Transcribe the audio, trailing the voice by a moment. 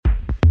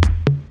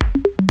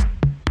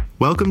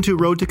Welcome to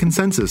Road to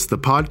Consensus, the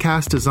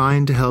podcast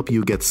designed to help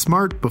you get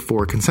smart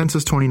before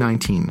Consensus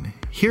 2019.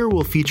 Here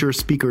we'll feature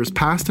speakers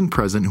past and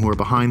present who are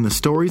behind the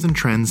stories and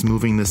trends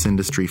moving this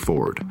industry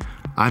forward.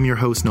 I'm your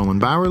host,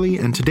 Nolan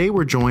Bowerly, and today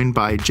we're joined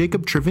by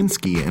Jacob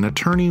Travinsky, an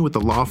attorney with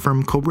the law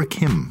firm Cobra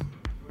Kim.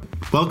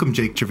 Welcome,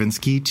 Jake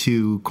Travinsky,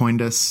 to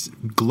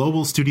CoinDesk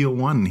Global Studio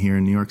One here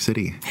in New York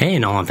City. Hey,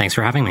 Nolan. Thanks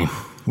for having me.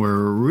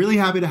 We're really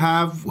happy to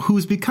have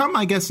who's become,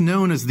 I guess,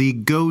 known as the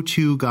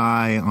go-to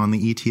guy on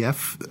the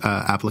ETF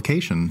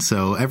application.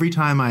 So every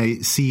time I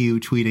see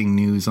you tweeting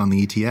news on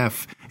the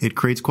ETF, it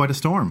creates quite a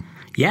storm.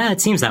 Yeah,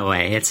 it seems that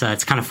way. It's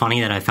kind of funny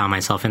that I found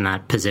myself in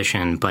that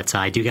position, but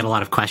I do get a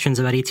lot of questions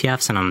about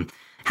ETFs, and I'm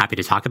happy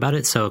to talk about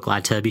it, so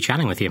glad to be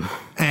chatting with you.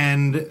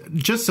 And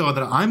just so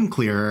that I'm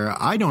clear,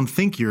 I don't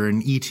think you're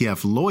an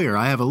ETF lawyer.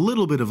 I have a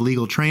little bit of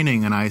legal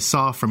training, and I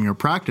saw from your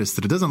practice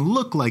that it doesn't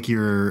look like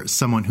you're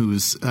someone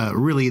who's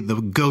really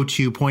the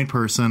go-to point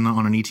person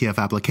on an ETF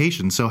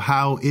application. So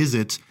how is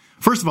it?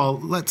 First of all,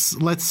 let's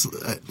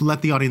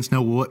let the audience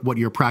know what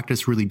your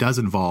practice really does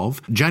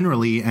involve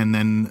generally, and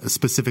then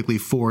specifically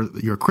for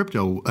your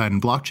crypto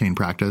and blockchain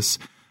practice,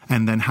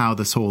 and then how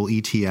this whole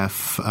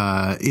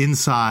ETF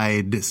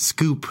inside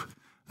scoop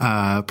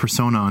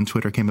persona on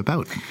Twitter came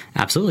about.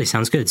 Absolutely.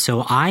 Sounds good.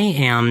 So I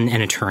am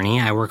an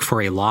attorney. I work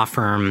for a law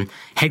firm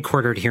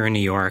headquartered here in New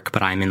York,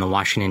 but I'm in the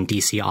Washington,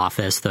 D.C.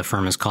 office. The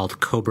firm is called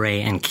Cobra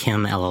and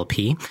Kim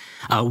LLP.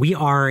 We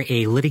are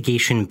a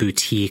litigation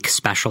boutique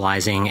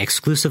specializing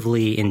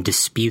exclusively in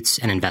disputes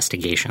and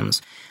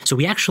investigations. So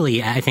we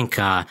actually, I think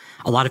a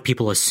lot of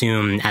people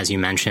assume, as you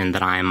mentioned,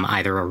 that I'm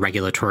either a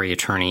regulatory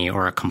attorney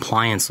or a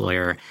compliance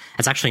lawyer.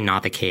 That's actually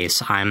not the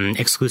case. I'm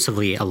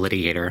exclusively a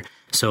litigator.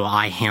 So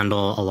I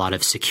handle a lot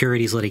of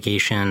securities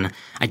litigation.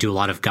 I do a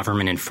lot of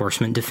government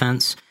enforcement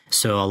defense.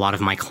 So a lot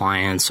of my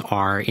clients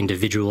are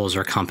individuals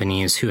or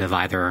companies who have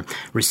either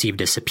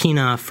received a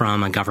subpoena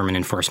from a government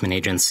enforcement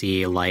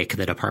agency like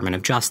the Department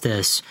of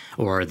Justice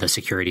or the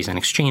Securities and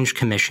Exchange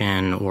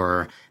Commission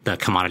or the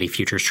Commodity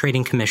Futures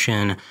Trading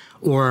Commission,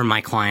 or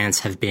my clients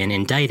have been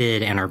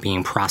indicted and are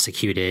being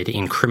prosecuted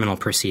in criminal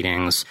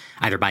proceedings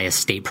either by a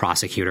state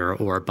prosecutor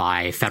or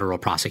by federal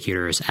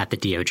prosecutors at the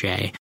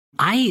DOJ.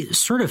 I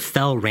sort of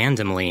fell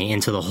randomly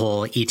into the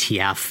whole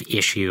ETF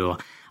issue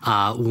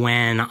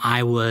when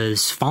I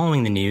was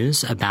following the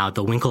news about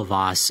the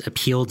Winklevoss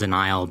appeal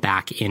denial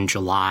back in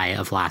July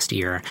of last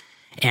year.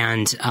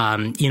 And,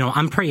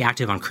 I'm pretty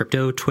active on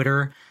crypto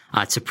Twitter.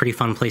 It's a pretty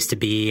fun place to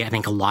be. I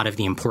think a lot of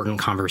the important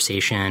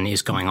conversation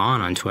is going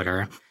on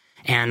Twitter.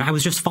 And I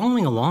was just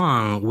following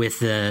along with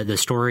the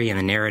story and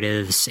the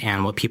narratives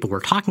and what people were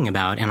talking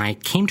about. And I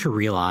came to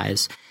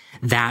realize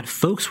that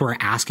folks were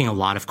asking a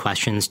lot of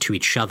questions to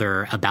each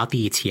other about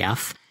the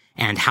ETF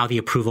and how the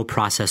approval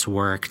process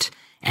worked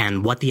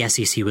and what the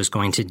SEC was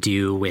going to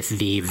do with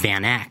the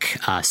Van Eck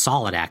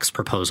SolidX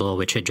proposal,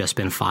 which had just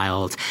been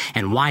filed,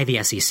 and why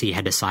the SEC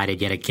had decided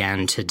yet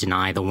again to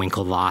deny the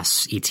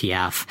Winklevoss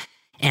ETF.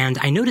 And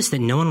I noticed that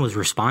no one was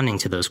responding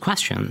to those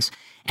questions.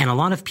 And a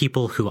lot of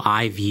people who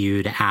I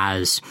viewed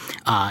as,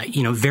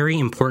 very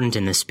important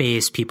in this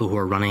space, people who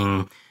are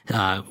running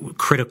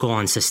critical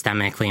and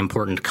systemically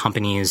important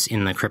companies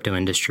in the crypto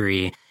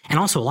industry, and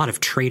also a lot of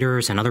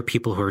traders and other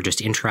people who are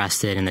just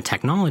interested in the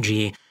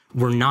technology,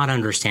 were not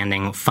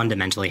understanding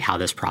fundamentally how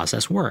this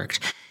process worked.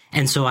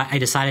 And so I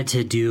decided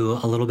to do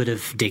a little bit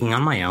of digging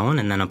on my own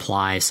and then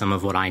apply some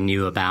of what I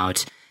knew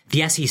about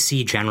the SEC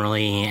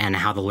generally and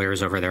how the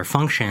lawyers over there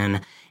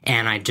function.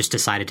 And I just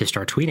decided to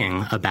start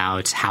tweeting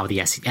about how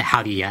the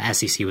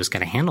SEC was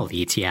going to handle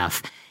the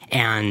ETF.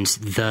 And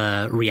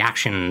the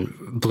reaction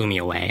blew me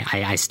away.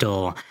 I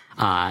still,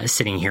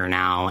 sitting here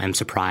now, am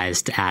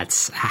surprised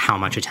at how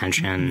much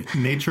attention.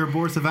 Nature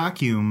abhors a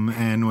vacuum,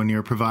 and when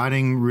you're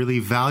providing really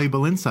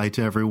valuable insight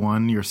to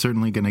everyone, you're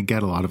certainly going to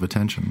get a lot of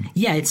attention.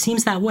 Yeah, it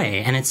seems that way.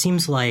 And it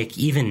seems like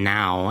even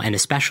now, and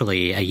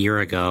especially a year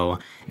ago,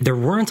 there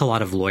weren't a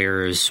lot of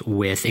lawyers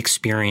with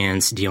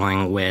experience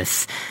dealing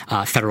with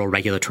federal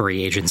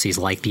regulatory agencies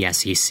like the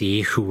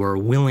SEC who were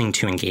willing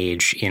to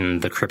engage in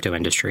the crypto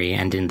industry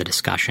and in the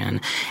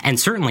discussion, and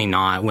certainly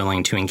not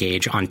willing to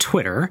engage on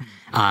Twitter.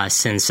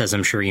 Since, as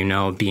I'm sure you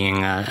know,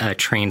 being a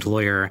trained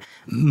lawyer,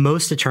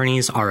 most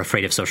attorneys are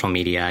afraid of social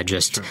media.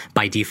 Just sure.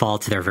 By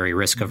default, they're very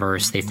risk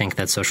averse. They think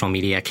that social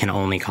media can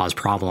only cause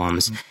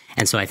problems. Mm-hmm.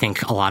 And so I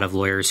think a lot of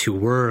lawyers who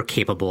were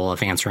capable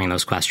of answering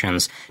those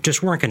questions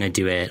just weren't going to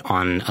do it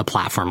on a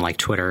platform like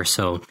Twitter.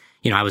 So,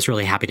 I was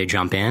really happy to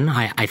jump in.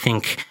 I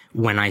think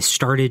when I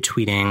started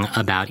tweeting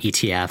about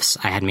ETFs,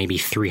 I had maybe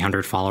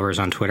 300 followers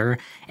on Twitter.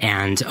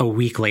 And a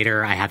week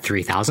later, I had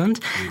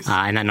 3,000.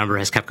 And that number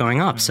has kept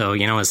going up. So,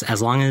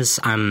 as long as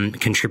I'm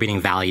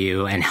contributing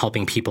value and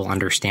helping people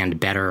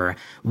understand better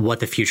what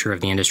the future of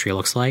the industry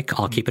looks like,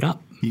 I'll keep it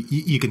up.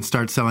 You can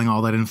start selling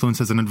all that influence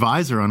as an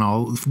advisor on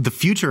all the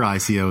future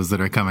ICOs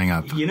that are coming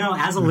up.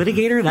 As a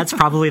litigator, that's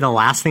probably the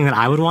last thing that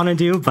I would want to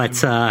do.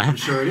 But I'm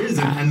sure it is.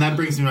 And that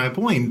brings me to my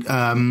point.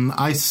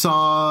 I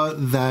saw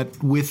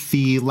that with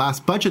the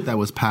last budget that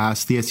was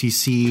passed, the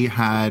SEC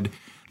had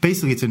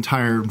basically its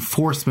entire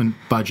enforcement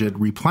budget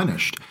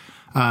replenished.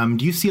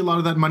 Do you see a lot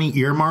of that money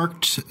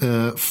earmarked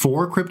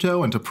for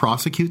crypto and to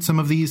prosecute some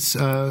of these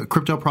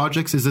crypto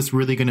projects? Is this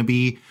really going to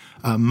be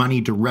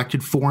money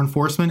directed for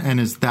enforcement? And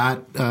is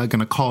that going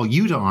to call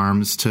you to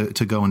arms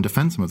to go and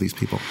defend some of these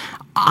people?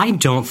 I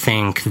don't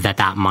think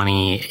that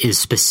money is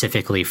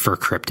specifically for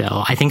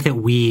crypto. I think that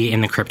we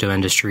in the crypto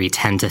industry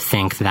tend to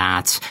think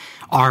that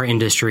our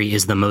industry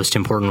is the most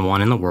important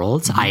one in the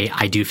world. Mm-hmm.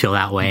 I do feel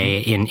that way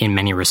in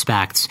many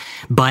respects,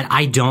 but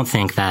I don't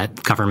think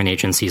that government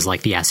agencies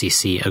like the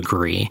SEC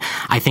agree.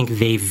 I think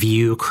they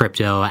view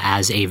crypto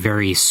as a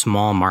very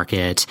small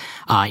market.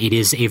 It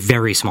is a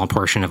very small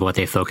portion of what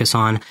they focus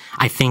on.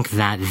 I think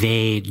that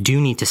they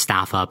do need to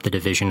staff up the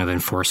Division of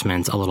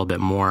Enforcement a little bit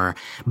more,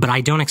 but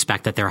I don't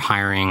expect that they're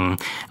hiring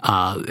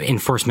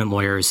enforcement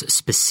lawyers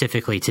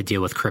specifically to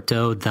deal with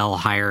crypto. They'll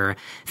hire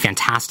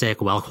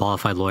fantastic,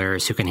 well-qualified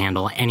lawyers who can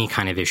handle any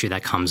kind of issue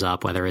that comes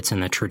up, whether it's in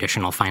the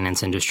traditional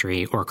finance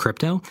industry or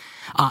crypto.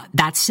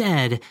 That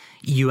said,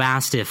 you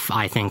asked if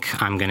I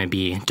think I'm going to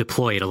be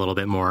deployed a little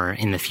bit more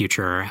in the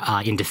future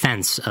in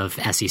defense of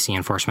SEC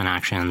enforcement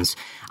actions.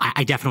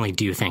 I definitely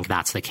do think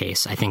that's the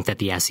case. I think that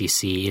the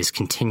SEC is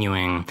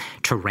continuing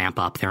to ramp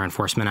up their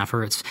enforcement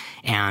efforts,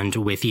 and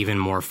with even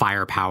more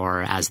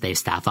firepower as they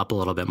staff up a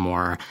little bit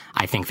more,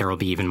 I think there will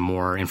be even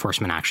more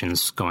enforcement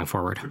actions going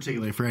forward.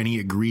 Particularly for any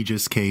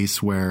egregious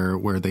case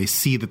where they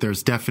see that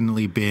there's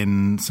definitely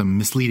been some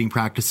misleading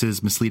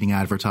practices, misleading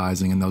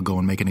advertising, and they'll go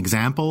and make an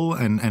example.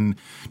 And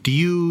do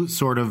you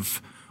sort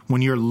of,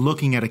 when you're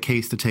looking at a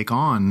case to take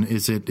on,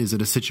 is it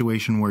a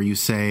situation where you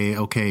say,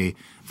 okay,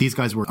 these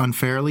guys were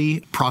unfairly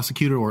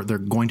prosecuted or they're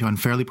going to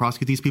unfairly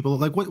prosecute these people?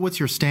 Like, what's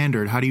your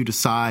standard? How do you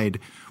decide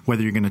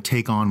whether you're going to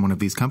take on one of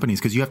these companies?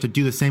 Because you have to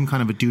do the same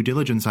kind of a due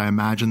diligence, I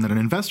imagine, that an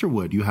investor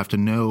would. You have to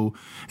know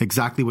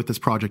exactly what this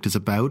project is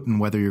about and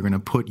whether you're going to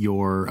put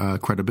your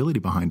credibility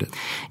behind it.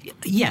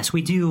 Yes,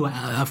 we do,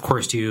 of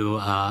course, do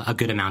a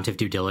good amount of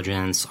due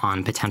diligence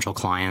on potential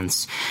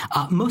clients.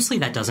 Mostly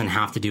that doesn't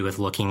have to do with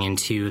looking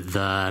into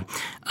the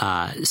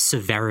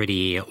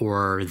severity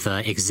or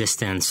the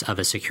existence of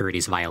a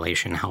securities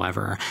violation.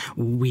 However,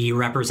 we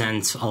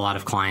represent a lot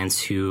of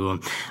clients who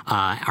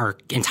are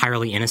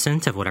entirely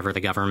innocent of whatever the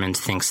government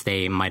thinks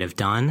they might have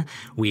done.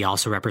 We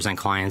also represent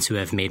clients who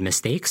have made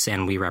mistakes,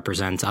 and we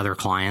represent other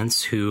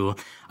clients who,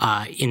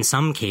 in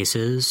some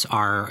cases,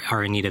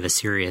 are in need of a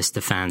serious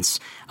defense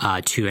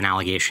to an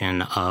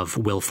allegation of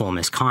willful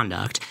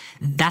misconduct.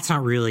 That's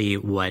not really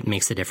what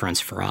makes the difference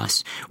for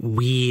us.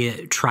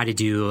 We try to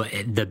do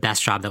the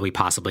best job that we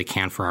possibly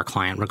can for our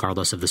client,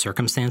 regardless of the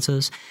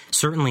circumstances.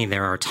 Certainly,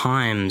 there are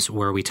times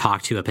where we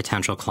talk to a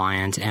potential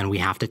client and we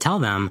have to tell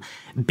them,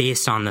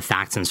 based on the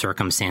facts and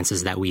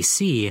circumstances that we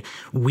see,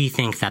 we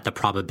think that the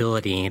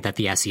probability that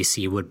the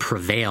SEC would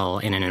prevail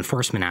in an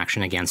enforcement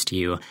action against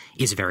you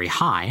is very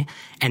high.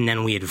 And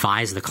then we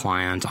advise the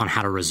client on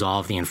how to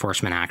resolve the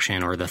enforcement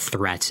action or the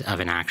threat of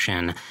an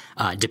action,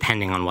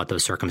 depending on what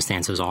those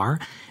circumstances are.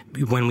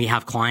 When we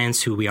have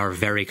clients who we are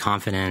very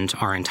confident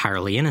are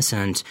entirely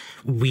innocent,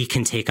 we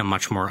can take a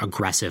much more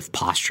aggressive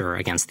posture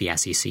against the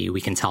SEC.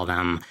 We can tell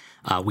them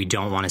we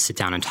don't want to sit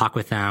down and talk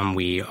with them.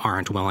 We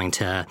aren't willing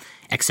to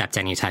accept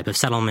any type of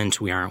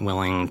settlement. We aren't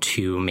willing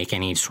to make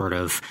any sort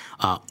of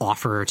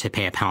offer to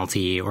pay a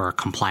penalty or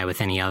comply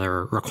with any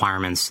other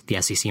requirements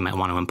the SEC might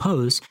want to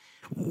impose.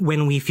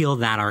 When we feel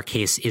that our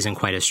case isn't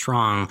quite as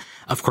strong,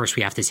 of course,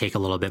 we have to take a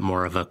little bit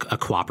more of a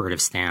cooperative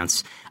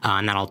stance,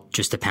 and that all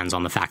just depends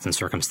on the facts and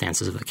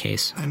circumstances of the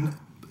case. And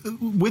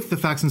with the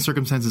facts and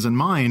circumstances in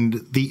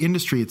mind, the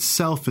industry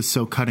itself is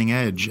so cutting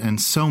edge,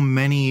 and so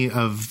many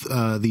of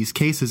these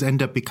cases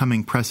end up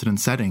becoming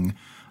precedent-setting.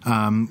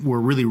 We're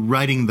really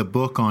writing the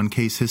book on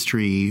case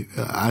history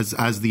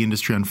as the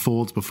industry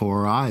unfolds before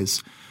our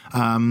eyes.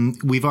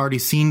 We've already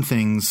seen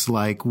things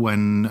like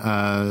when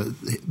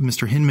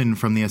Mr. Hinman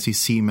from the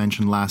SEC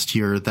mentioned last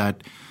year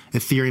that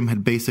Ethereum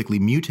had basically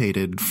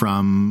mutated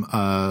from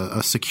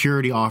a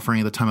security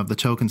offering at the time of the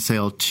token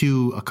sale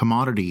to a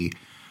commodity.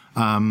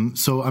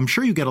 So I'm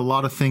sure you get a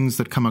lot of things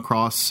that come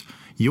across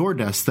your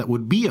desk that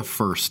would be a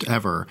first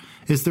ever.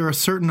 Is there a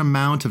certain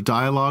amount of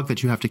dialogue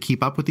that you have to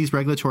keep up with these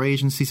regulatory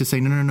agencies to say,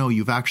 no,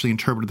 you've actually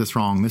interpreted this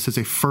wrong. This is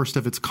a first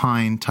of its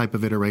kind type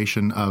of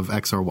iteration of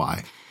X or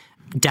Y?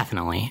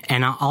 Definitely.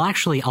 And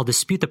I'll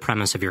dispute the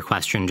premise of your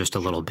question just a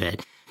little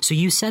bit. So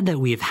you said that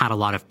we've had a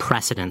lot of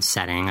precedent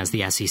setting as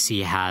the SEC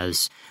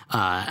has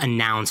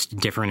announced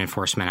different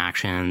enforcement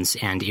actions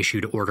and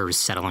issued orders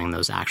settling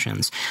those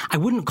actions. I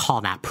wouldn't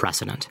call that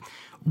precedent.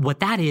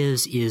 What that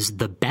is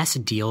the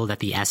best deal that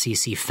the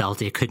SEC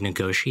felt it could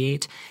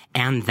negotiate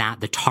and that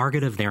the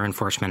target of their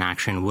enforcement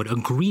action would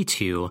agree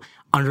to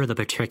under the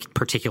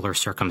particular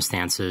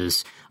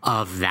circumstances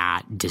of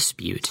that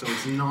dispute. So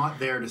it's not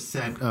there to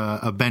set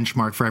a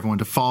benchmark for everyone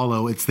to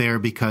follow. It's there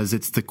because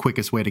it's the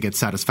quickest way to get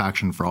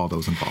satisfaction for all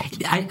those involved.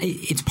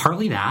 It's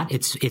partly that.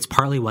 It's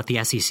partly what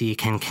the SEC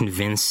can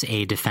convince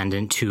a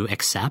defendant to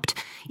accept.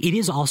 It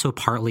is also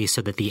partly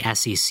so that the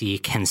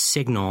SEC can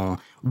signal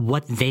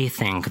what they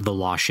think the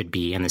law should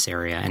be in this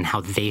area and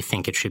how they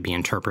think it should be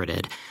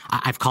interpreted.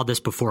 I've called this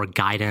before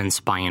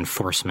guidance by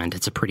enforcement.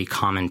 It's a pretty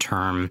common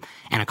term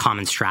and a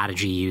common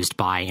strategy used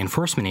by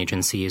enforcement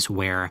agencies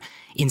where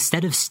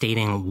instead of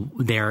stating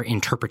their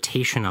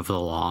interpretation of the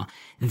law,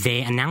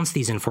 they announce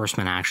these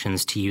enforcement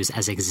actions to use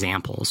as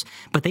examples.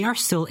 But they are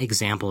still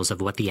examples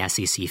of what the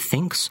SEC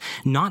thinks,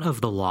 not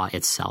of the law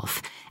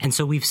itself. And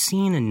so we've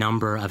seen a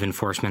number of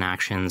enforcement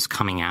actions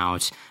coming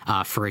out.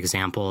 For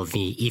example,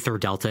 the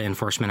EtherDelta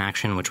enforcement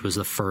action, which was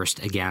the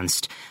first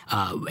against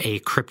a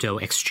crypto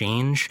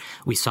exchange.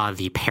 We saw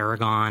the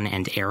Paragon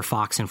and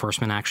AirFox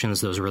enforcement actions.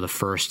 Those were the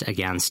first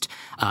against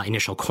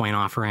initial coin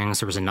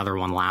offerings. There was another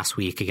one last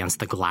week against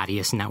the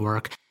Gladius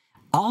network.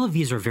 All of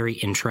these are very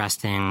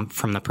interesting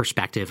from the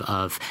perspective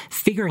of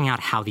figuring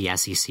out how the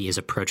SEC is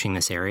approaching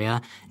this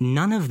area.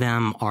 None of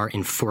them are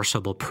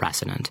enforceable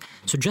precedent.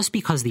 So just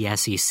because the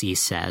SEC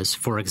says,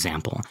 for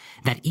example,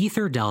 that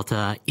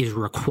EtherDelta is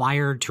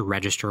required to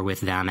register with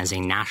them as a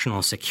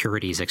national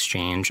securities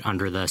exchange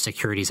under the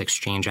Securities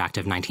Exchange Act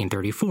of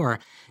 1934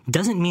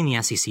 doesn't mean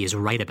the SEC is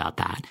right about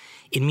that.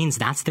 It means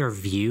that's their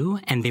view,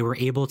 and they were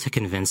able to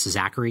convince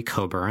Zachary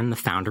Coburn, the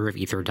founder of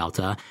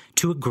EtherDelta,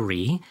 to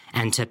agree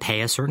and to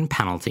pay a certain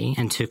penalty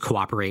and to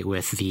cooperate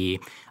with the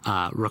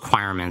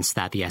requirements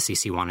that the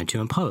SEC wanted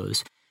to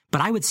impose.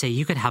 But I would say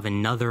you could have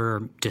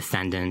another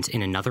defendant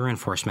in another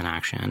enforcement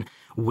action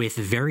with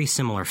very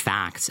similar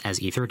facts as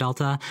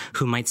EtherDelta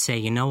who might say,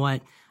 you know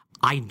what?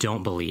 I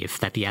don't believe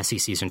that the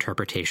SEC's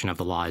interpretation of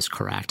the law is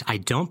correct. I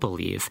don't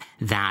believe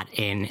that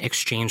an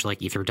exchange like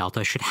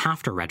EtherDelta should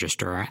have to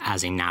register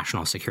as a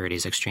national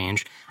securities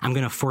exchange. I'm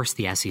going to force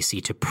the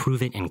SEC to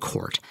prove it in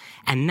court.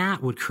 And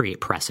that would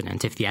create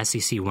precedent. If the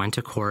SEC went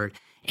to court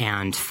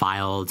and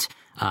filed,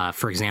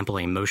 for example,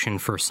 a motion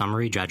for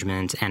summary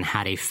judgment and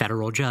had a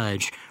federal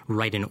judge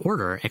write an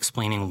order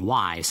explaining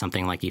why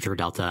something like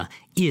EtherDelta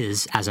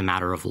is, as a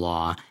matter of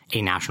law,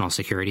 a national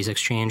securities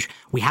exchange.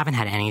 We haven't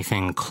had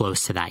anything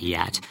close to that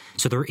yet.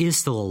 So there is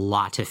still a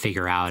lot to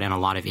figure out and a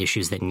lot of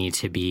issues that need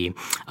to be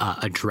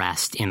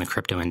addressed in the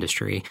crypto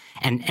industry.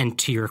 And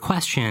to your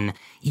question,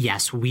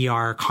 yes, we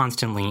are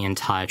constantly in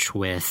touch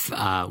with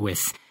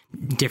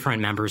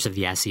different members of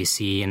the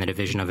SEC and the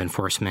Division of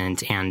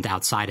Enforcement and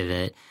outside of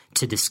it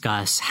to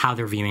discuss how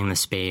they're viewing the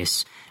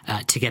space,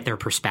 to get their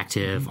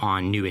perspective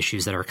on new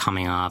issues that are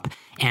coming up,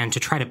 and to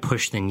try to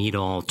push the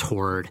needle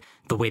toward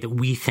the way that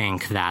we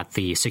think that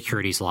the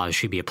securities laws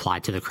should be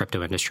applied to the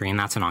crypto industry, and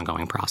that's an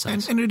ongoing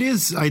process. And it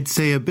is, I'd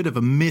say, a bit of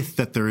a myth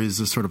that there is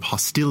a sort of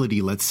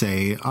hostility, let's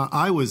say.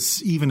 I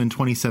was, even in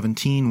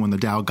 2017, when the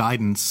DAO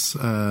guidance,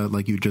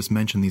 like you just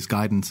mentioned, these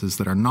guidances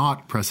that are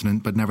not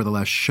precedent, but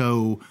nevertheless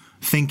show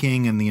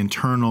thinking and the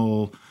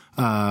internal,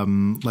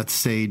 let's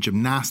say,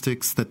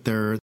 gymnastics that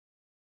the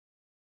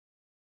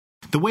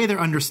way they're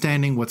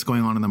understanding what's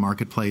going on in the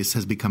marketplace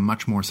has become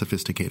much more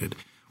sophisticated.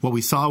 What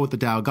we saw with the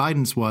DAO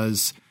guidance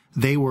was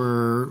they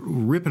were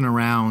ripping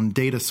around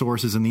data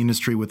sources in the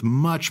industry with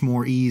much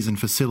more ease and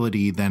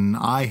facility than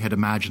I had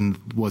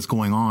imagined was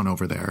going on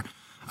over there.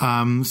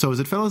 So is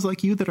it fellows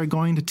like you that are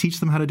going to teach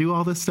them how to do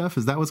all this stuff?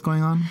 Is that what's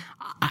going on?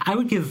 I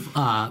would give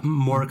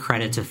more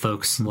credit to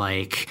folks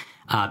like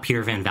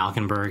Peter Van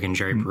Valkenburg and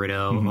Jerry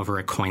Brito over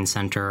at Coin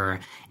Center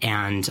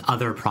and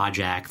other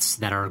projects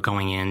that are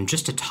going in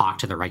just to talk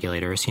to the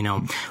regulators. You know,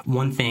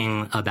 one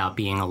thing about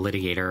being a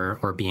litigator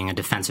or being a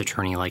defense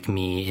attorney like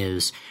me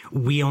is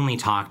we only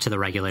talk to the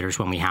regulators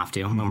when we have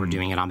to, when we're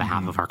doing it on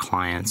behalf of our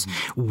clients.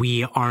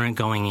 We aren't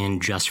going in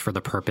just for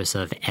the purpose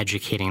of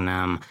educating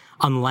them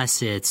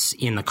unless it's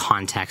in the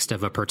context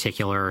of a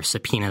particular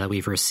subpoena that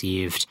we've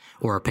received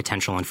or a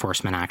potential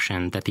enforcement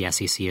action that the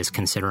SEC is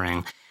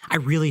considering. I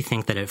really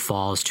think that it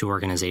falls to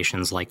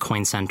organizations like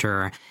Coin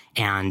Center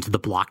and the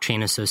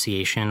Blockchain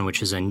Association,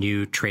 which is a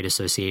new trade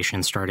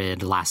association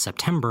started last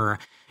September,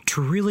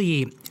 to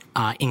really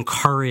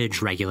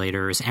encourage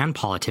regulators and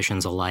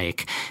politicians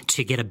alike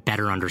to get a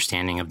better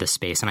understanding of this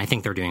space. And I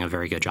think they're doing a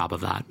very good job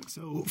of that.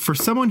 So for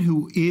someone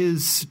who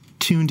is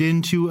tuned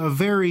into a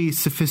very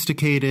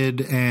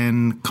sophisticated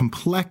and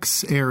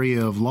complex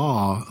area of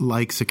law,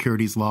 like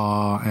securities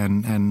law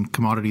and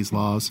commodities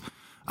laws,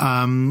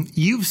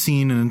 you've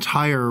seen an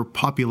entire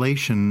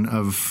population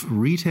of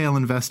retail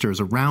investors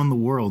around the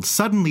world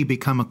suddenly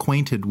become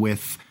acquainted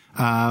with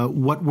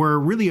what were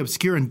really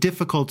obscure and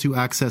difficult to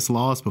access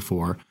laws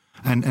before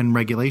and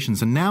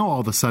regulations. And now all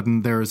of a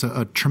sudden there's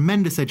a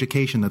tremendous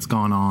education that's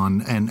gone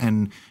on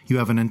and you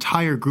have an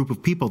entire group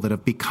of people that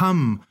have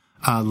become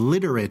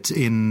literate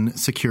in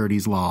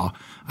securities law.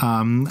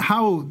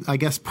 How, I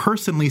guess,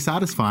 personally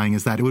satisfying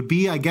is that? It would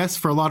be, I guess,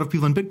 for a lot of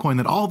people in Bitcoin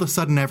that all of a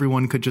sudden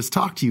everyone could just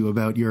talk to you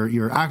about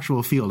your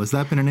actual field. Has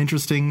that been an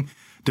interesting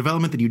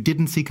development that you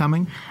didn't see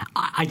coming?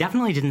 I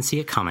definitely didn't see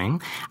it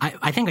coming.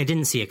 I think I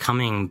didn't see it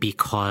coming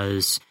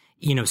because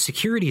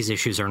securities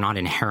issues are not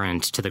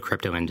inherent to the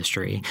crypto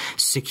industry.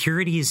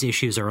 Securities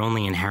issues are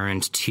only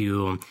inherent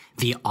to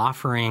the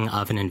offering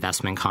of an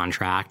investment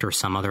contract or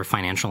some other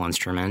financial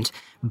instrument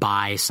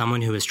by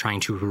someone who is trying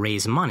to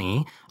raise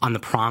money on the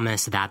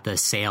promise that the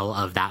sale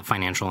of that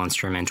financial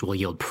instrument will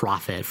yield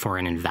profit for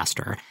an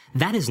investor.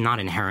 That is not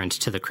inherent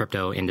to the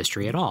crypto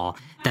industry at all.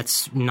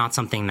 That's not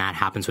something that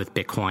happens with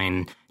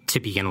Bitcoin to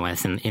begin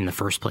with in the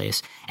first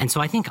place. And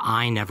so I think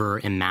I never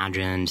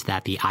imagined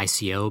that the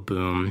ICO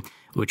boom,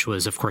 which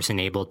was, of course,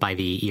 enabled by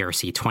the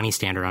ERC-20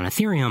 standard on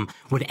Ethereum,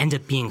 would end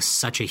up being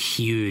such a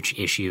huge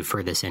issue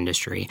for this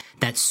industry,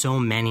 that so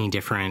many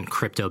different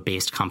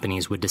crypto-based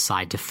companies would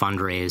decide to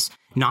fundraise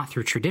not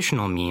through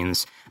traditional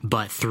means,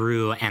 but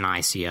through an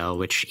ICO,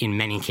 which in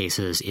many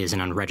cases is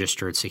an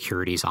unregistered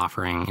securities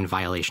offering in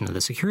violation of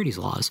the securities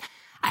laws.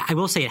 I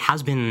will say it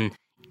has been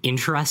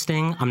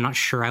interesting. I'm not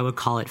sure I would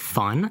call it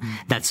fun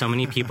that so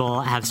many people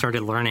have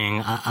started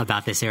learning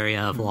about this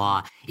area of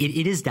law.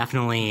 It is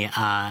definitely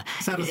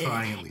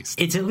satisfying, at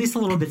least. It's at least a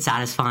little bit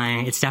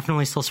satisfying. It's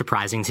definitely still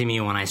surprising to me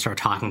when I start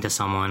talking to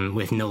someone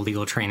with no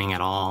legal training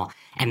at all,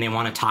 and they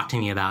want to talk to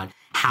me about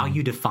how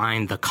you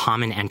define the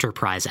common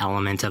enterprise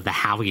element of the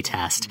Howey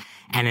test.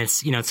 And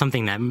it's, it's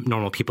something that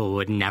normal people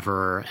would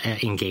never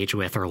engage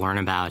with or learn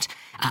about.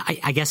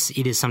 I guess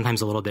it is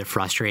sometimes a little bit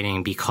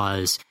frustrating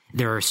because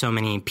there are so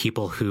many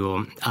people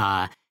who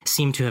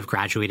seem to have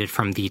graduated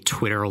from the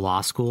Twitter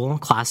law school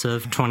class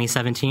of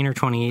 2017 or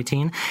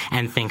 2018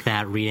 and think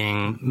that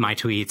reading my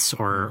tweets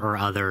or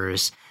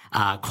others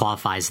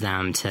qualifies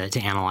them to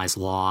analyze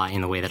law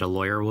in the way that a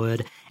lawyer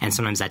would. And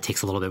sometimes that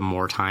takes a little bit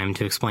more time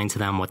to explain to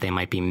them what they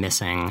might be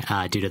missing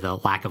due to the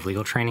lack of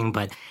legal training.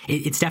 But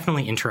it's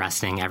definitely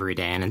interesting every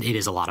day, and it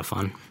is a lot of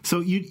fun.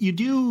 So you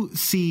do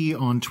see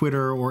on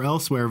Twitter or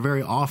elsewhere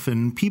very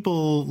often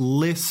people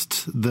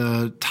list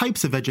the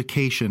types of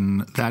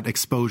education that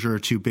exposure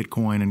to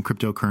Bitcoin and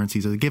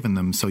cryptocurrencies has given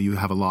them. So you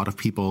have a lot of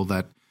people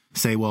that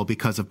say, well,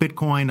 because of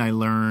Bitcoin, I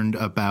learned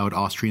about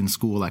Austrian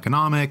school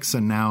economics.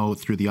 And now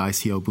through the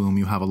ICO boom,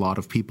 you have a lot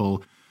of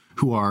people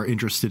who are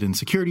interested in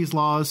securities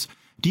laws.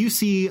 Do you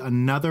see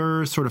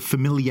another sort of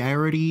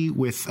familiarity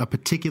with a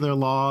particular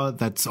law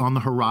that's on the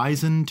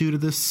horizon due to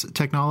this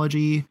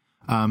technology?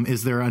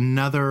 Is there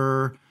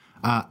another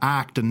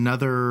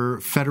another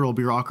federal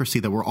bureaucracy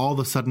that we're all of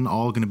a sudden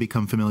all going to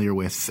become familiar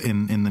with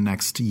in the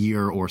next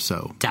year or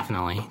so?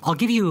 Definitely. I'll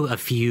give you a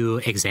few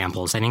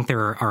examples. I think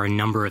there are a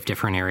number of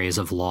different areas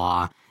of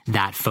law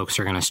that folks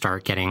are going to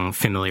start getting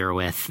familiar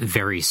with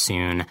very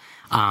soon.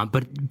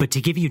 But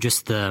to give you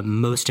just the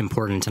most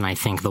important, and I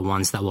think the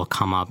ones that will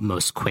come up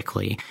most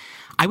quickly,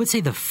 I would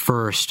say the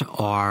first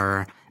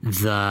are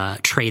the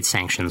trade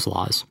sanctions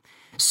laws.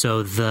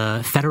 So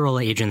the federal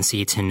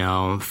agency to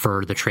know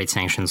for the trade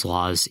sanctions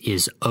laws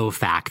is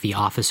OFAC, the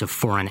Office of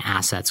Foreign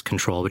Assets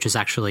Control, which is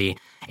actually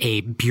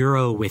a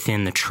bureau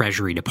within the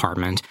Treasury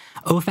Department.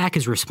 OFAC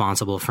is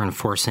responsible for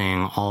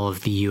enforcing all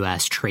of the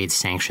U.S. trade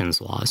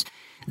sanctions laws.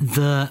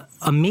 The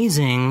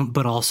amazing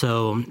but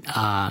also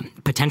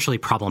potentially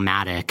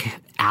problematic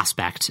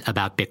aspect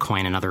about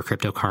Bitcoin and other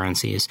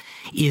cryptocurrencies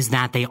is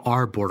that they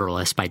are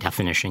borderless by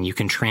definition. You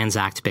can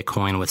transact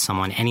Bitcoin with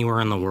someone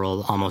anywhere in the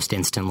world almost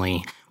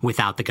instantly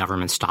without the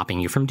government stopping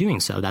you from doing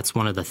so. That's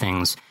one of the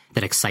things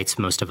that excites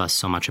most of us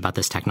so much about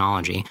this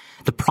technology.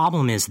 The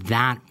problem is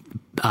that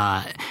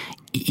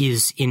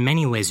is in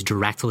many ways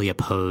directly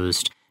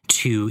opposed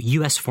to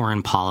U.S.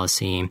 foreign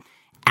policy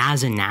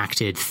as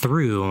enacted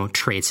through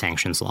trade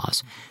sanctions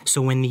laws.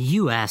 So when the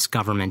U.S.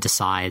 government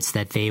decides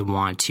that they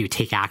want to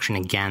take action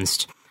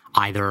against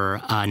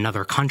either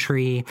another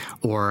country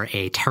or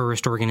a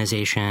terrorist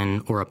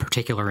organization or a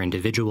particular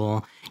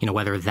individual,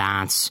 whether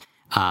that's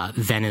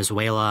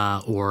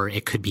Venezuela or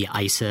it could be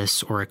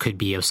ISIS or it could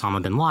be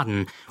Osama bin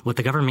Laden, what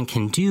the government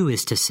can do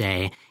is to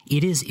say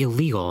it is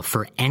illegal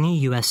for any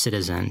U.S.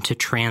 citizen to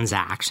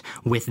transact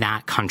with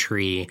that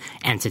country,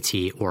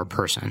 entity, or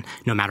person,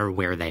 no matter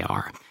where they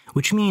are.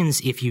 Which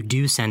means if you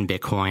do send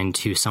Bitcoin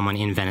to someone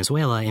in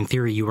Venezuela, in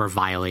theory, you are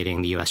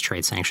violating the U.S.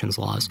 trade sanctions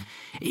laws.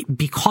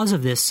 Because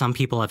of this, some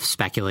people have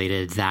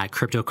speculated that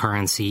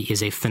cryptocurrency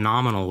is a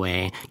phenomenal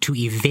way to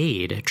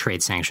evade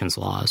trade sanctions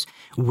laws,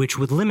 which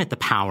would limit the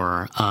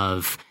power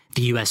of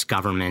the U.S.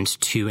 government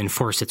to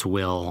enforce its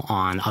will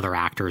on other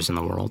actors in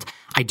the world.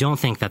 I don't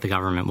think that the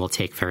government will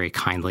take very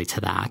kindly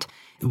to that.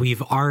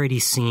 We've already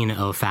seen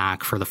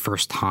OFAC for the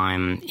first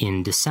time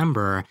in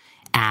December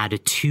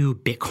add 2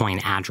 Bitcoin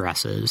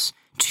addresses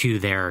to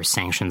their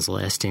sanctions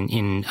list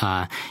in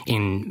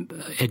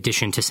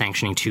addition to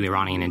sanctioning 2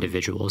 Iranian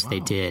individuals. Wow. They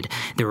did.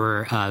 There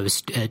were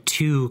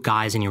 2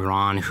 guys in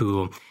Iran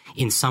who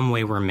in some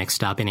way were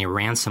mixed up in a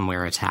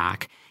ransomware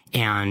attack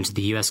and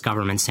the U.S.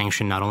 government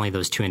sanctioned not only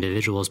those two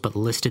individuals, but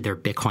listed their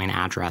Bitcoin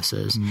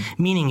addresses,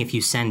 meaning if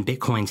you send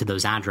Bitcoin to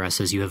those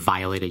addresses, you have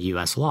violated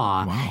U.S.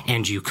 law,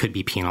 and you could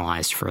be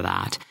penalized for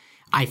that.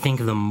 I think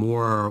the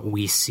more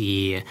we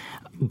see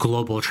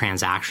global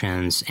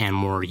transactions and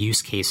more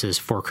use cases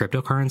for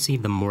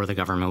cryptocurrency, the more the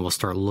government will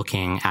start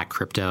looking at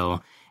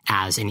crypto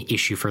as an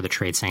issue for the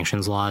trade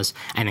sanctions laws.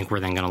 I think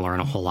we're then going to learn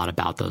a whole lot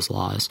about those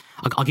laws.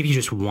 I'll give you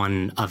just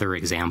one other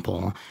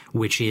example,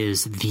 which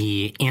is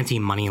the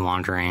anti-money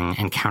laundering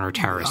and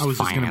counter-terrorist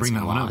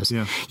financing laws.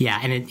 Yeah,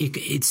 and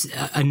it's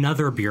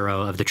another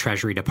bureau of the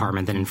Treasury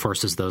Department that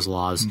enforces those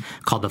laws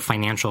called the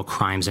Financial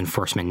Crimes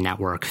Enforcement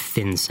Network,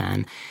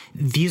 FinCEN.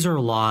 These are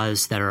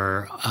laws that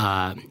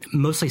are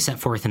mostly set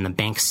forth in the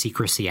Bank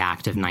Secrecy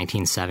Act of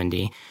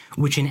 1970,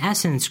 which in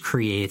essence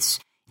creates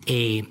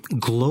a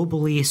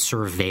globally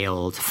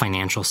surveilled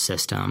financial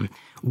system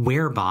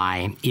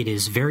whereby it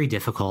is very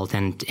difficult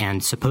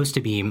and supposed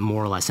to be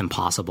more or less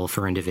impossible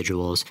for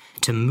individuals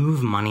to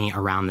move money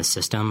around the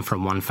system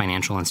from one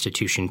financial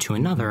institution to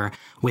another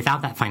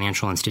without that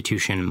financial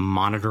institution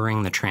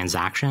monitoring the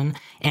transaction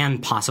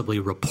and possibly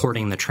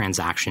reporting the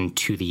transaction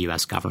to the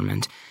U.S.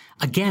 government.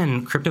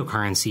 Again,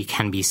 cryptocurrency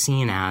can be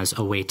seen as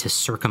a way to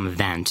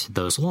circumvent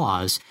those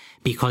laws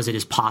because it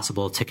is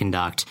possible to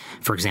conduct,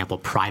 for example,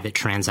 private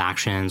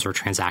transactions or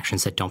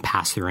transactions that don't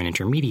pass through an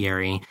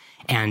intermediary.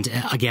 And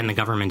again, the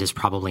government is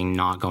probably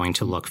not going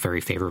to look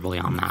very favorably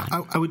on that.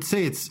 I would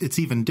say it's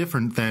even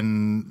different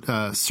than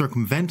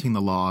circumventing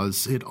the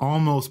laws. It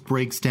almost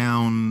breaks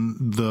down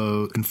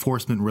the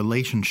enforcement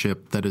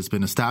relationship that has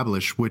been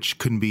established, which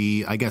can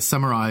be, I guess,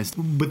 summarized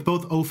with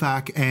both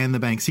OFAC and the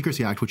Bank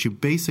Secrecy Act. What you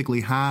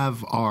basically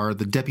have are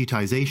the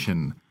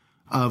deputization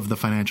of the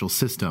financial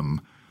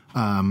system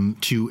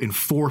to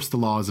enforce the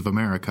laws of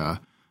America.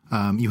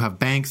 You have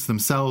banks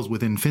themselves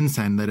within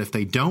FinCEN that if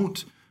they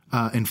don't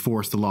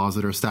enforce the laws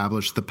that are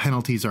established, the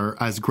penalties are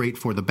as great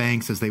for the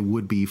banks as they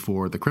would be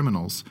for the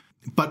criminals.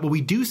 But what we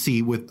do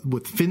see with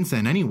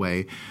FinCEN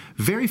anyway,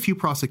 very few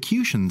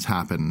prosecutions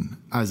happen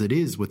as it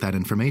is with that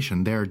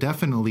information. They're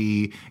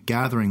definitely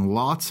gathering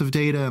lots of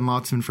data and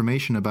lots of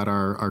information about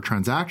our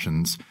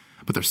transactions,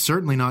 but they're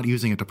certainly not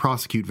using it to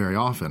prosecute very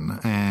often.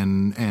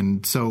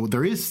 And so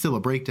there is still a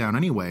breakdown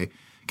anyway.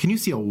 Can you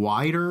see a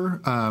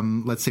wider,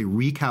 let's say,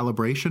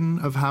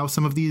 recalibration of how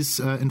some of these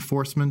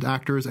enforcement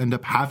actors end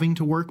up having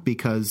to work?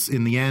 Because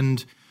in the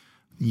end,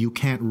 you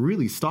can't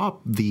really stop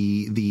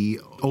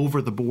the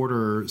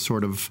over-the-border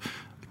sort of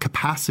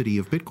capacity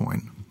of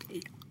Bitcoin.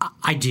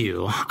 I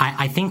do.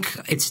 I think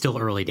it's still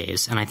early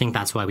days, and I think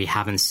that's why we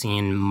haven't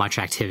seen much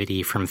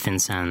activity from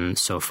FinCEN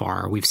so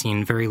far. We've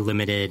seen very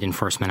limited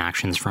enforcement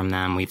actions from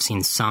them. We've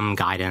seen some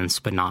guidance,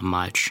 but not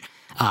much.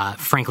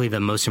 Frankly, the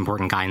most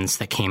important guidance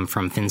that came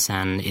from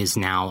FinCEN is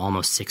now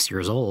almost 6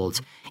 years old.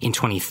 In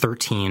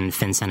 2013,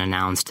 FinCEN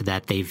announced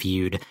that they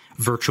viewed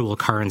virtual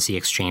currency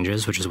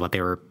exchanges, which is what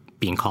they were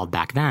being called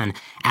back then,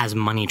 as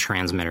money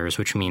transmitters,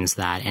 which means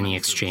that any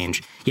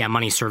exchange,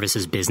 money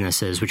services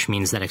businesses, which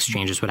means that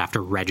exchanges would have to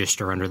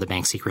register under the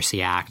Bank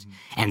Secrecy Act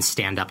and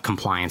stand up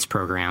compliance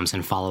programs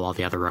and follow all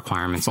the other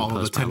requirements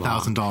imposed by law.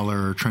 Follow the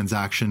 $10,000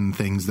 transaction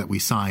things that we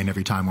sign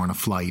every time we're on a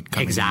flight.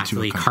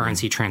 Exactly.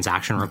 Currency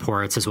transaction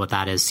reports is what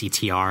that is.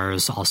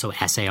 CTRs, also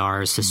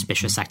SARs,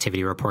 suspicious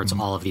activity reports.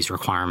 All of these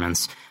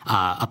requirements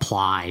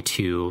apply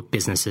to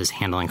businesses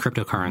handling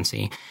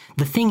cryptocurrency.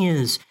 The thing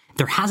is,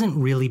 there hasn't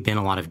really been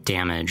a lot of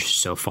damage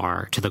so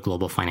far to the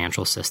global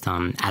financial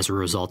system as a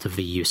result of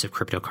the use of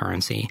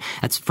cryptocurrency.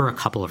 That's for a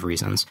couple of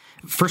reasons.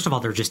 First of all,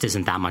 there just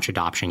isn't that much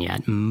adoption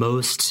yet.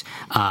 Most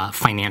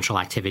financial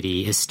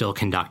activity is still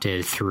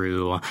conducted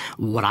through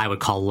what I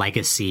would call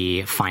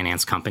legacy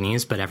finance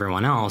companies, but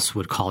everyone else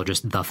would call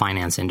just the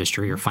finance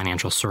industry or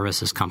financial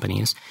services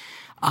companies.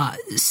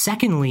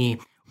 Secondly,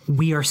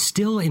 we are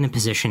still in a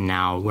position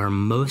now where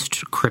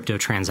most crypto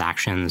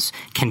transactions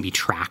can be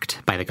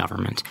tracked by the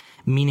government,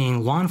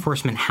 meaning law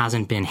enforcement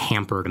hasn't been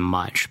hampered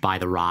much by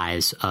the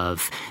rise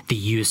of the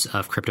use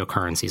of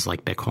cryptocurrencies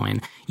like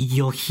Bitcoin.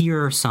 You'll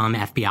hear some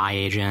FBI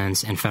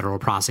agents and federal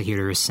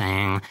prosecutors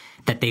saying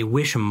that they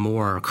wish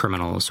more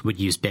criminals would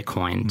use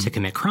Bitcoin to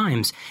commit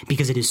crimes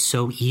because it is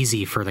so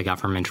easy for the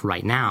government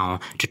right now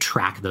to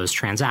track those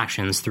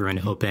transactions through an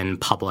open,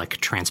 public,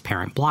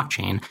 transparent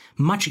blockchain,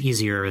 much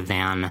easier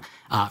than,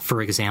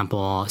 for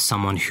example,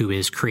 someone who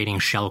is creating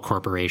shell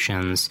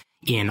corporations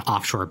in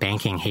offshore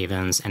banking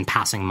havens and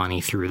passing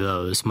money through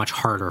those. Much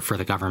harder for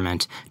the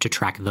government to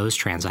track those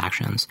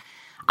transactions.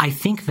 I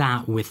think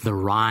that with the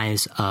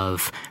rise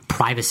of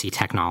privacy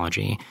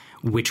technology,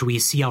 which we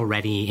see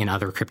already in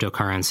other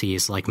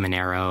cryptocurrencies like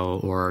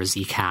Monero or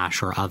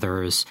Zcash or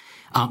others,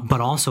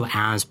 but also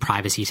as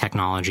privacy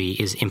technology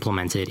is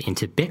implemented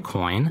into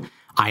Bitcoin,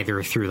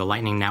 either through the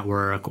Lightning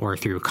Network or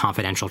through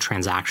confidential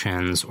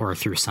transactions or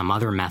through some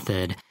other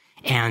method,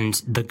 and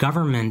the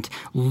government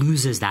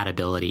loses that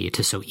ability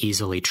to so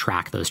easily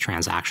track those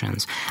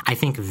transactions, I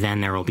think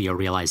then there will be a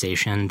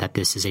realization that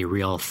this is a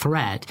real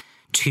threat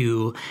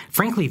to,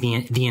 frankly,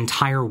 the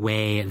entire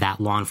way that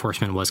law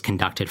enforcement was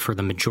conducted for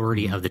the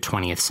majority of the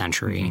 20th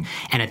century.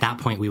 Mm-hmm. And at that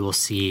point, we will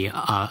see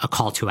a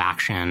call to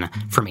action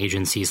from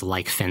agencies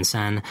like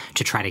FinCEN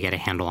to try to get a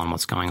handle on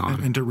what's going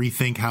on. And to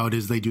rethink how it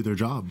is they do their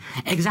job.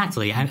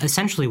 Exactly.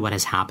 Essentially, what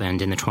has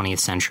happened in the 20th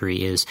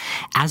century is,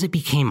 as it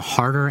became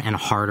harder and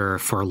harder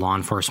for law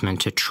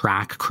enforcement to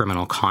track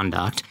criminal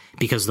conduct,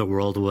 because the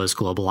world was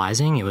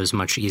globalizing, it was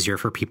much easier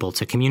for people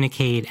to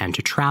communicate and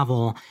to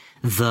travel.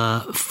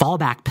 The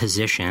fallback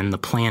position, the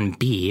plan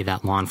B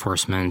that law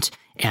enforcement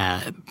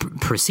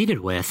proceeded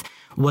with,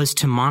 was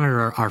to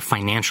monitor our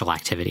financial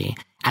activity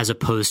as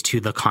opposed to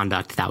the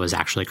conduct that was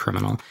actually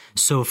criminal.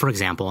 So, for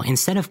example,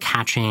 instead of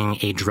catching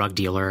a drug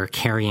dealer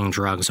carrying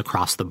drugs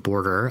across the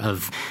border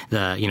of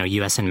the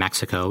U.S. and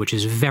Mexico, which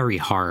is very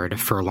hard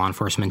for law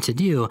enforcement to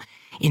do,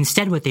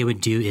 instead, what they would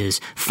do is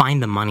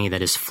find the money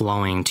that is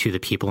flowing to the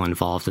people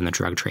involved in the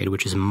drug trade,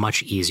 which is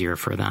much easier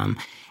for them.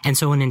 And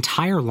so an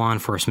entire law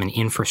enforcement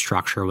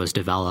infrastructure was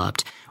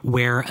developed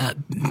where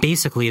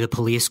basically the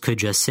police could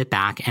just sit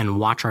back and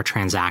watch our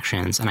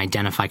transactions and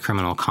identify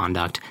criminal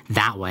conduct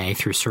that way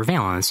through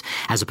surveillance,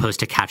 as opposed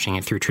to catching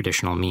it through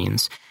traditional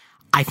means.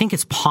 I think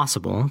it's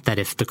possible that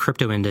if the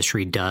crypto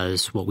industry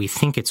does what we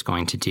think it's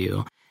going to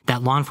do,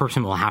 that law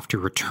enforcement will have to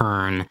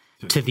return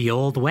to the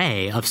old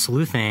way of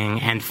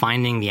sleuthing and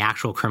finding the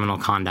actual criminal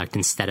conduct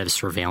instead of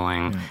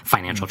surveilling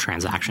financial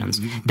transactions.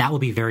 That will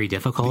be very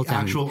difficult. The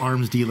actual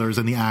arms dealers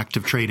and the act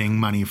of trading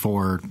money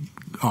for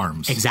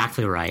arms.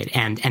 Exactly right.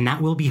 And that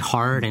will be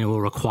hard, and it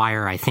will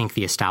require, I think,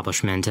 the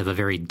establishment of a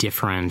very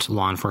different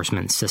law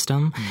enforcement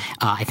system.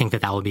 I think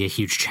that will be a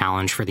huge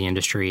challenge for the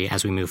industry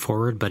as we move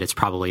forward, but it's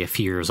probably a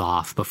few years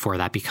off before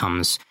that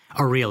becomes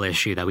a real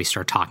issue that we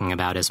start talking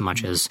about as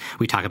much as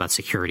we talk about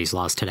securities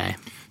laws today.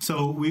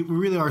 So we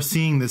really are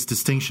seeing this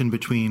distinction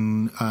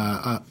between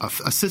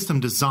a system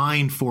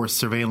designed for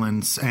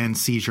surveillance and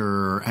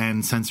seizure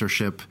and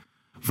censorship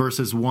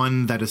versus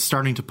one that is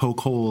starting to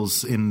poke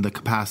holes in the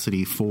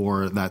capacity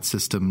for that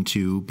system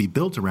to be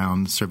built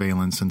around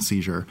surveillance and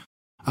seizure.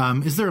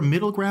 Is there a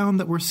middle ground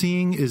that we're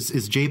seeing? Is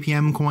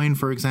JPM coin,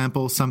 for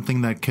example,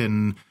 something that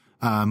can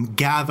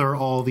gather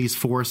all these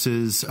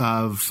forces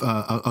of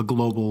a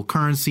global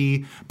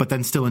currency, but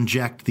then still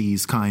inject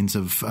these kinds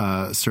of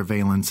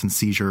surveillance and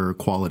seizure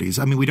qualities?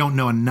 I mean, we don't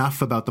know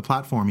enough about the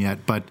platform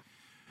yet, but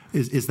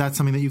is that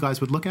something that you guys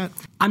would look at?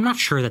 I'm not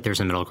sure that there's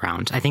a middle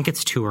ground. I think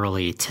it's too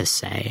early to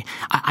say.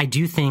 I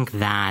do think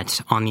that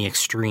on the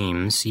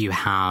extremes, you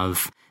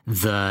have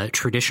the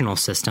traditional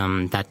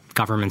system that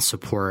governments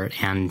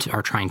support and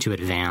are trying to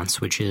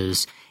advance, which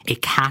is a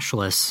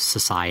cashless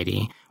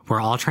society where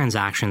all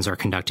transactions are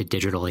conducted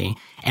digitally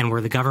and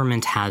where the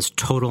government has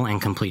total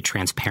and complete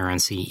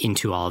transparency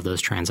into all of those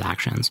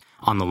transactions,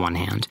 on the one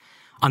hand.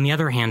 On the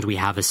other hand, we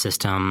have a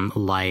system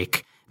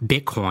like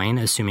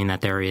Bitcoin, assuming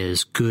that there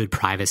is good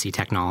privacy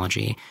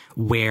technology,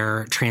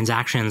 where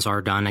transactions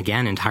are done,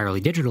 again,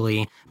 entirely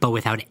digitally, but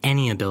without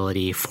any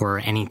ability for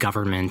any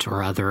government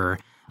or other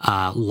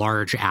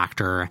large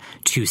actor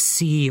to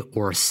see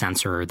or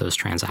censor those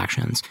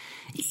transactions.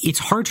 It's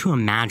hard to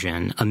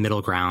imagine a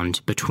middle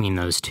ground between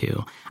those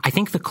two. I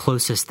think the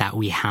closest that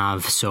we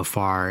have so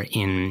far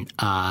in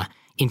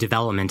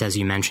development, as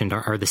you mentioned,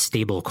 are the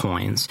stable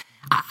coins.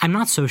 I'm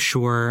not so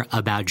sure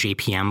about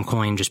JPM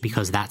coin just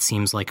because that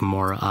seems like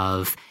more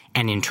of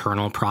an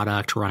internal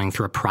product running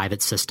through a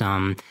private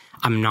system.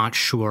 I'm not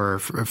sure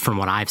from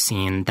what I've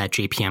seen that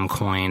JPM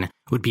coin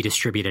would be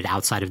distributed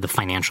outside of the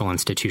financial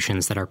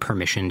institutions that are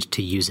permissioned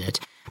to use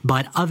it.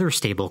 But other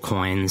stable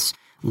coins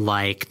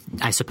like,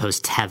 I suppose,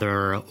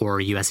 Tether or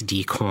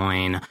USD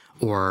coin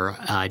or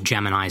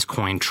Gemini's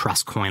coin,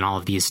 Trust coin, all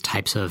of these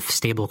types of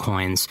stable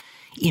coins,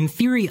 in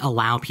theory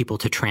allow people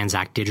to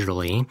transact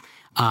digitally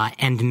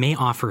and may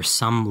offer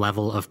some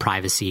level of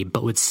privacy,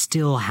 but would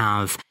still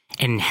have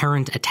an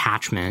inherent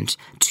attachment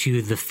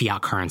to the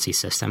fiat currency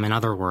system. In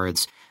other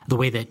words, the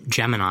way that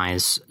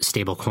Gemini's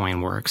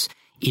stablecoin works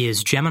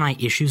is Gemini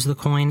issues the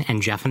coin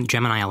and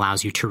Gemini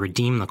allows you to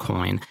redeem the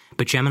coin,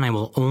 but Gemini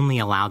will only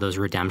allow those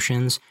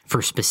redemptions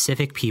for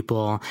specific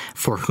people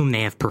for whom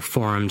they have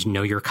performed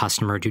know your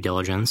customer due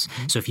diligence.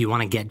 So if you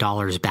want to get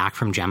dollars back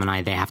from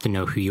Gemini, they have to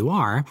know who you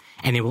are,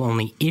 and they will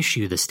only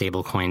issue the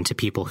stablecoin to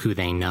people who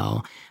they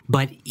know.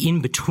 But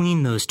in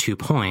between those 2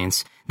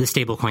 points, the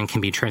stablecoin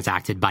can be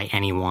transacted by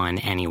anyone,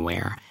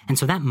 anywhere. And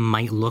so that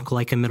might look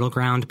like a middle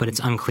ground, but it's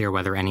unclear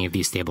whether any of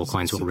these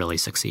stablecoins will really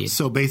succeed.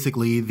 So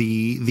basically,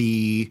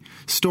 the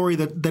story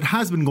that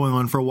has been going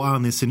on for a while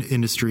in this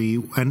industry,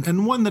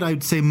 and one that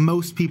I'd say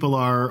most people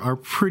are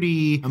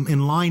pretty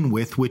in line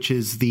with, which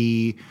is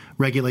the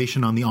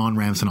regulation on the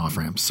on-ramps and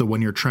off-ramps. So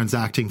when you're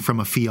transacting from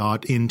a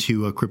fiat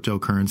into a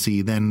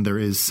cryptocurrency, then there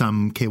is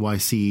some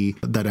KYC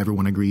that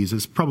everyone agrees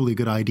is probably a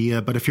good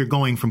idea. But if you're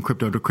going from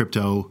crypto to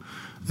crypto,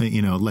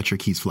 let your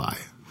keys fly.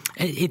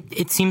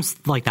 It seems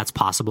like that's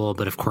possible,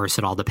 but of course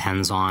it all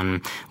depends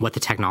on what the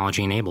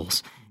technology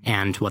enables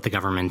and what the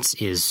government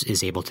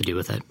is able to do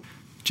with it.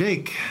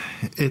 Jake,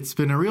 it's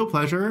been a real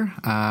pleasure.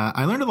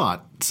 I learned a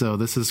lot, so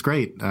this is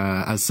great.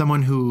 As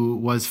someone who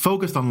was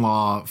focused on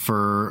law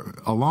for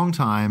a long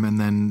time and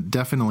then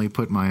definitely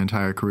put my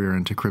entire career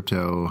into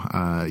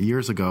crypto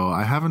years ago,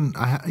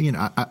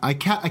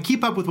 I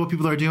keep up with what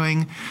people are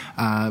doing,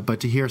 but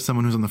to hear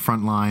someone who's on the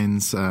front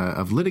lines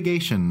of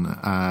litigation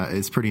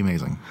is pretty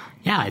amazing.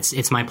 Yeah,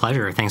 it's my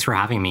pleasure. Thanks for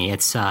having me.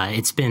 It's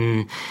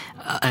been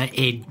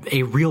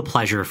a real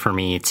pleasure for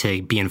me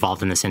to be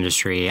involved in this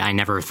industry. I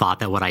never thought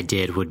that what I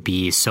did would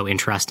be so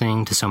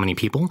interesting to so many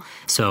people.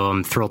 So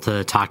I'm thrilled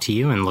to talk to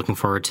you and looking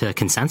forward to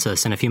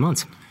Consensus in a few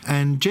months.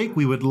 And Jake,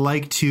 we would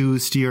like to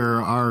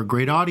steer our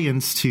great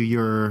audience to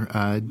your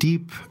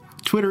deep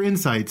Twitter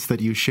insights that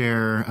you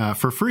share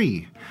for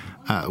free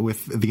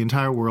with the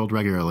entire world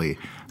regularly.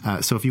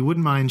 So if you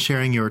wouldn't mind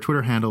sharing your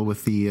Twitter handle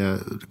with the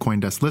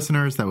CoinDesk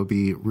listeners, that would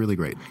be really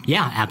great.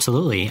 Yeah,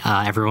 absolutely.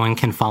 Everyone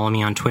can follow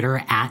me on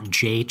Twitter at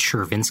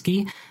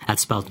jchervinsky.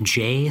 That's spelled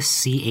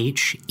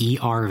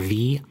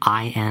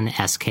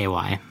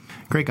JCHERVINSKY.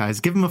 Great,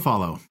 guys. Give him a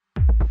follow.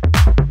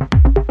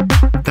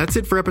 That's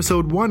it for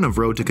episode 1 of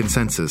Road to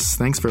Consensus.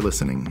 Thanks for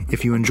listening.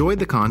 If you enjoyed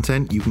the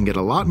content, you can get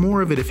a lot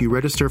more of it if you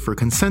register for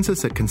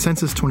Consensus at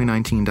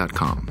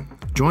consensus2019.com.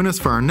 Join us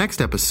for our next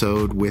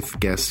episode with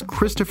guest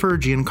Christopher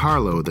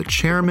Giancarlo, the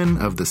chairman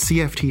of the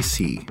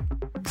CFTC.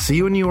 See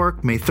you in New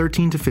York, May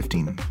 13 to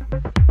 15.